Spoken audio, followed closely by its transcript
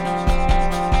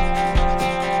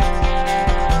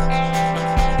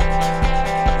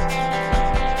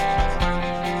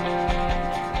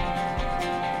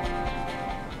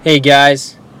Hey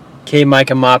guys, K.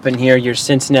 Micah Maupin here, your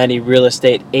Cincinnati real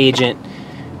estate agent,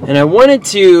 and I wanted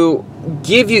to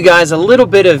give you guys a little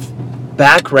bit of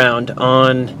background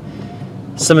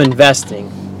on some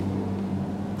investing.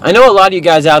 I know a lot of you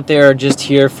guys out there are just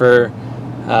here for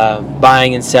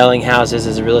buying and selling houses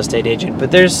as a real estate agent,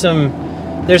 but there's some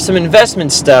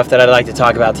investment stuff that I'd like to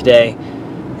talk about today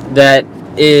that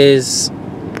is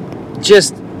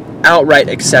just outright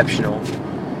exceptional.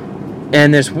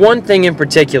 And there's one thing in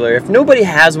particular. If nobody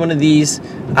has one of these,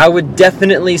 I would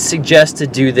definitely suggest to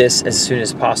do this as soon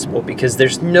as possible because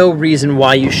there's no reason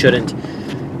why you shouldn't.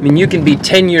 I mean, you can be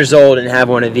 10 years old and have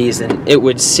one of these and it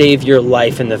would save your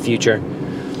life in the future.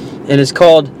 And it's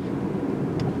called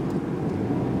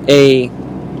a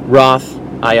Roth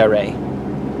IRA.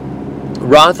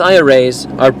 Roth IRAs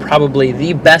are probably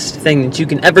the best thing that you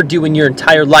can ever do in your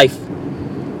entire life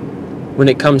when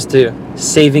it comes to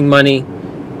saving money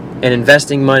and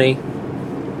investing money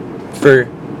for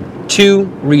two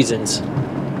reasons.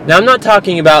 Now, I'm not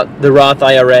talking about the Roth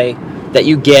IRA that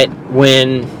you get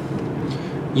when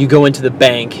you go into the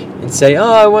bank and say,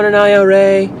 oh, I want an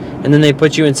IRA, and then they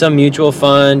put you in some mutual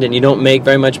fund and you don't make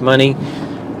very much money.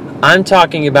 I'm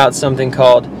talking about something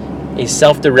called a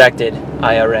self-directed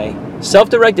IRA.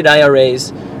 Self-directed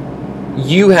IRAs,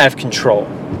 you have control.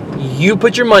 You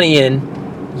put your money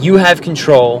in, you have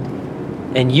control,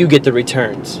 and you get the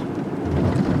returns.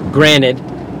 Granted,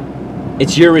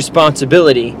 it's your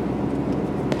responsibility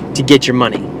to get your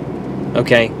money,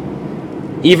 okay?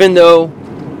 Even though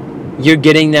you're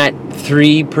getting that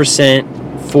 3%,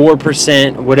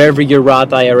 4%, whatever your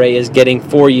Roth IRA is getting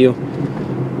for you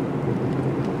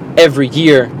every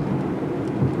year,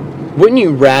 wouldn't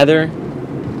you rather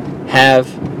have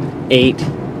 8,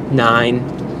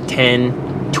 9, 10,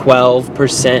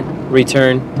 12%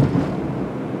 return?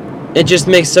 It just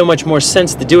makes so much more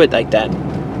sense to do it like that.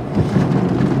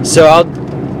 So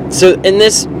in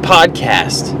this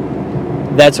podcast,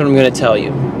 that's what I'm going to tell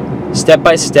you, step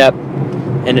by step,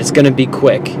 and it's going to be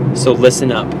quick. So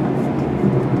listen up.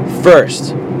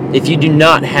 First, if you do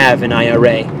not have an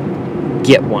IRA,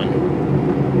 get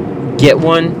one. Get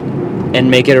one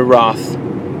and make it a Roth,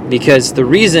 because the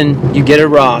reason you get a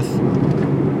Roth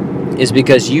is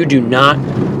because you do not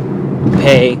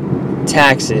pay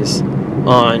taxes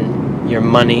on your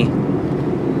money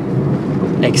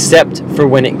except for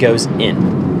when it goes in.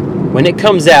 When it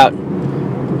comes out,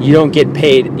 you don't get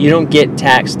paid, you don't get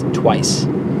taxed twice.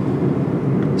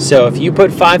 So if you put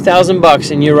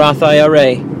 $5,000 in your Roth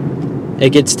IRA,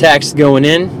 it gets taxed going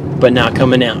in, but not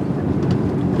coming out.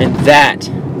 And that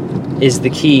is the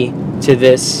key to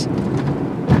this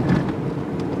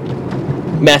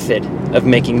method of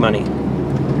making money.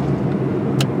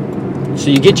 So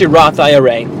you get your Roth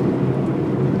IRA,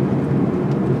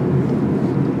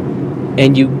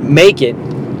 and you make it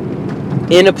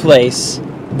in a place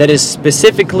that is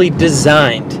specifically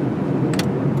designed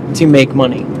to make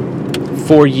money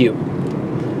for you.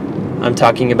 I'm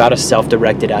talking about a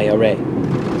self-directed IRA.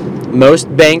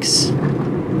 Most banks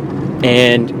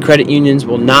and credit unions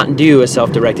will not do a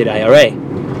self-directed IRA.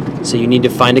 So you need to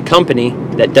find a company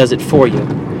that does it for you.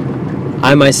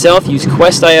 I myself use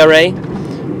Quest IRA.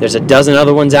 There's a dozen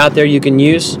other ones out there you can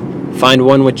use. Find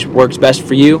one which works best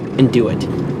for you and do it.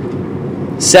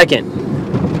 Second,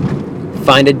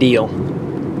 find a deal.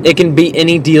 It can be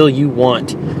any deal you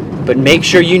want, but make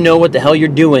sure you know what the hell you're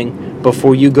doing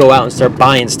before you go out and start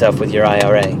buying stuff with your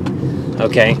IRA.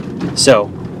 Okay?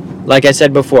 So, like I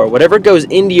said before, whatever goes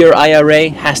into your IRA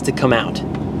has to come out.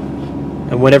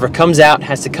 And whatever comes out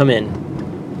has to come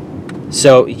in.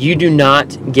 So, you do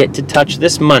not get to touch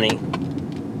this money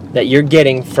that you're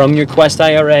getting from your Quest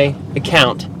IRA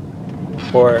account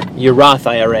or your Roth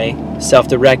IRA,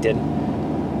 self-directed,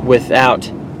 without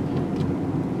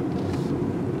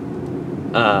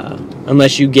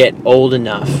unless you get old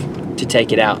enough to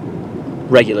take it out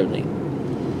regularly.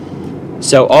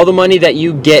 So all the money that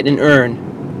you get and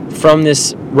earn from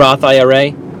this Roth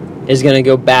IRA is going to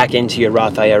go back into your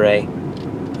Roth IRA,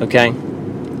 okay?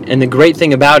 And the great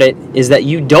thing about it is that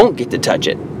you don't get to touch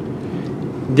it.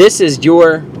 This is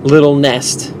your little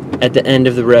nest at the end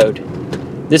of the road.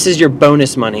 This is your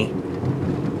bonus money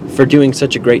for doing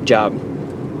such a great job.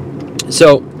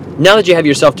 So now that you have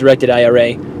your self-directed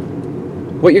IRA,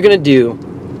 what you're going to do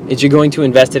is you're going to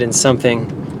invest it in something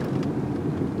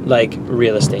like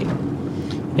real estate.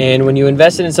 And when you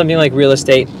invest it in something like real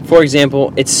estate, for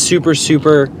example, it's super,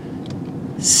 super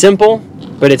simple,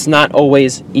 but it's not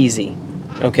always easy,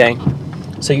 okay?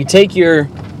 So you take your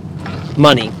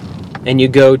money and you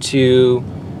go to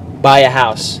buy a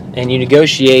house and you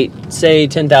negotiate, say,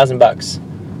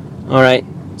 $10,000. All right,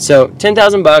 so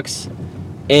 $10,000,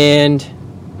 and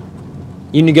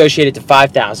You negotiate it to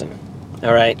 $5,000.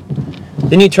 All right.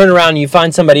 Then you turn around and you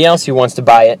find somebody else who wants to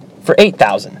buy it for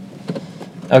 $8,000.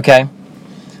 Okay.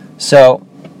 So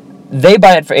they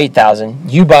buy it for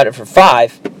 $8,000. You bought it for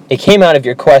 $5,000. It came out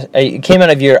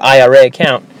of your IRA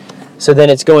account. So then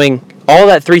it's going, all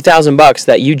that $3,000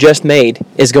 that you just made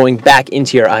is going back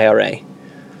into your IRA.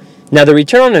 Now the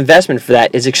return on investment for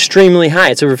that is extremely high.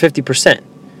 It's over 50%,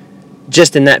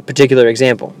 just in that particular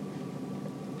example.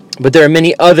 But there are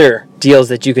many other deals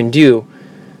that you can do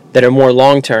that are more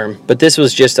long-term, but this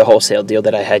was just a wholesale deal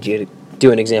that I had you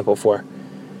do an example for.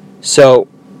 So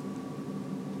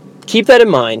keep that in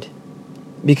mind,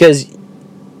 because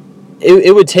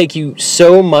it would take you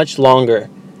so much longer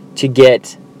to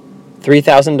get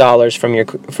 $3,000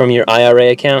 from your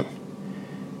IRA account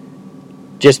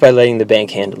just by letting the bank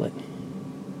handle it.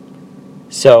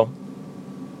 So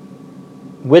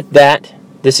with that,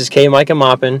 this is K. Micah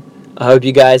Maupin. I hope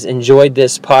you guys enjoyed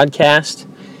this podcast,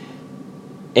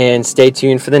 and stay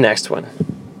tuned for the next one.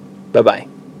 Bye-bye.